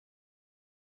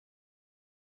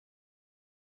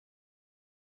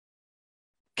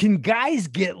Can guys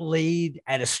get laid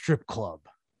at a strip club?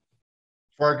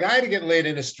 For a guy to get laid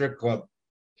in a strip club,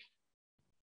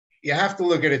 you have to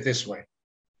look at it this way.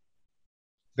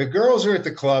 The girls are at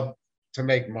the club to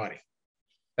make money.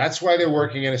 That's why they're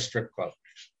working in a strip club.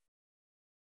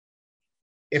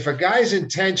 If a guy's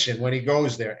intention when he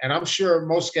goes there, and I'm sure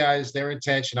most guys, their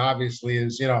intention obviously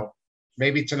is,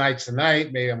 maybe tonight's the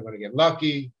night, maybe I'm going to get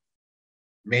lucky.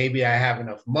 Maybe I have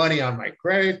enough money on my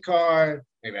credit card.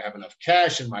 Maybe I have enough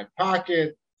cash in my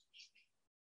pocket.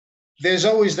 There's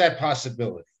always that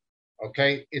possibility,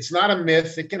 okay? It's not a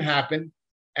myth. It can happen,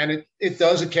 and it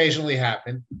does occasionally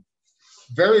happen.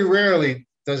 Very rarely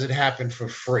does it happen for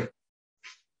free,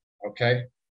 okay?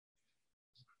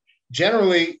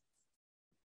 Generally,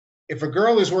 if a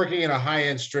girl is working in a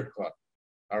high-end strip club,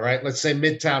 all right, let's say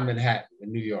Midtown Manhattan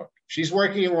in New York, she's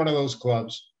working in one of those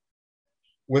clubs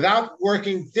without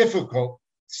working difficult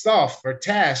stuff or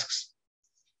tasks,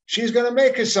 she's going to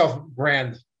make herself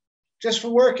grand just for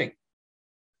working.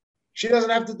 She doesn't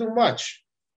have to do much.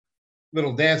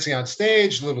 Little dancing on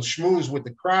stage, little schmooze with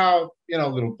the crowd,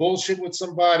 little bullshit with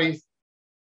somebody.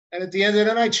 And at the end of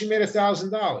the night, she made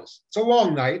 $1,000. It's a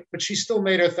long night, but she still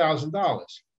made her $1,000.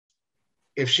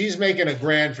 If she's making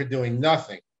 $1,000 for doing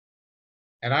nothing,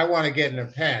 and I want to get in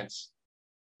her pants,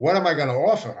 what am I going to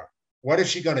offer her? What is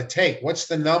she going to take? What's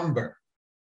the number?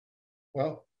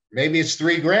 Well, maybe it's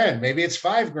 $3,000. Maybe it's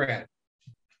 $5,000.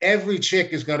 Every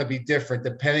chick is going to be different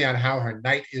depending on how her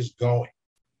night is going.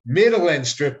 Middle-end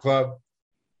strip club,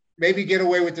 maybe get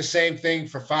away with the same thing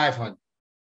for $500.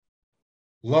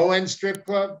 Low-end strip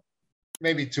club,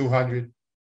 maybe $200.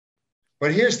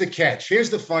 But here's the catch. Here's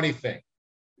the funny thing.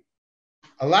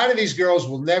 A lot of these girls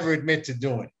will never admit to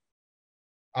doing it.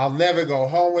 I'll never go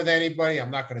home with anybody.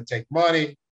 I'm not going to take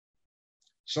money.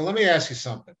 So let me ask you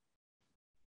something.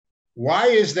 Why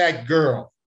is that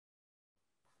girl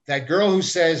who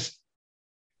says,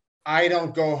 I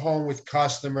don't go home with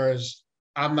customers,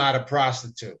 I'm not a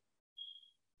prostitute,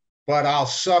 but I'll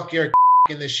suck your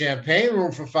in the champagne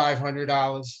room for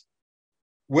 $500.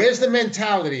 Where's the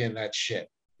mentality in that shit?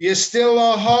 You're still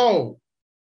a hoe.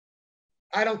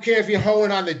 I don't care if you're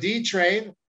hoeing on the D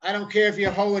train. I don't care if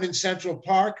you're hoeing in Central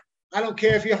Park. I don't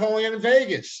care if you're hoeing in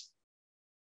Vegas.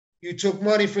 You took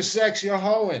money for sex, you're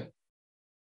hoeing.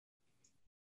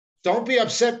 Don't be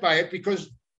upset by it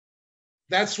because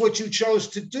that's what you chose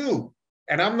to do.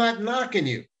 And I'm not knocking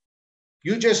you.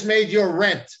 You just made your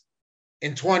rent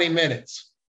in 20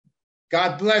 minutes.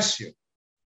 God bless you.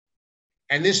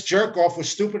 And this jerk off was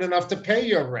stupid enough to pay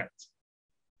your rent.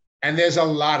 And there's a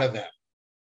lot of them.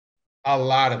 A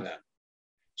lot of them.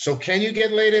 So can you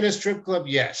get laid in a strip club?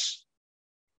 Yes.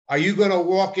 Are you going to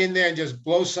walk in there and just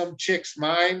blow some chick's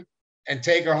mind and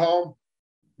take her home?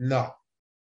 No.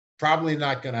 Probably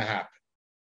not going to happen.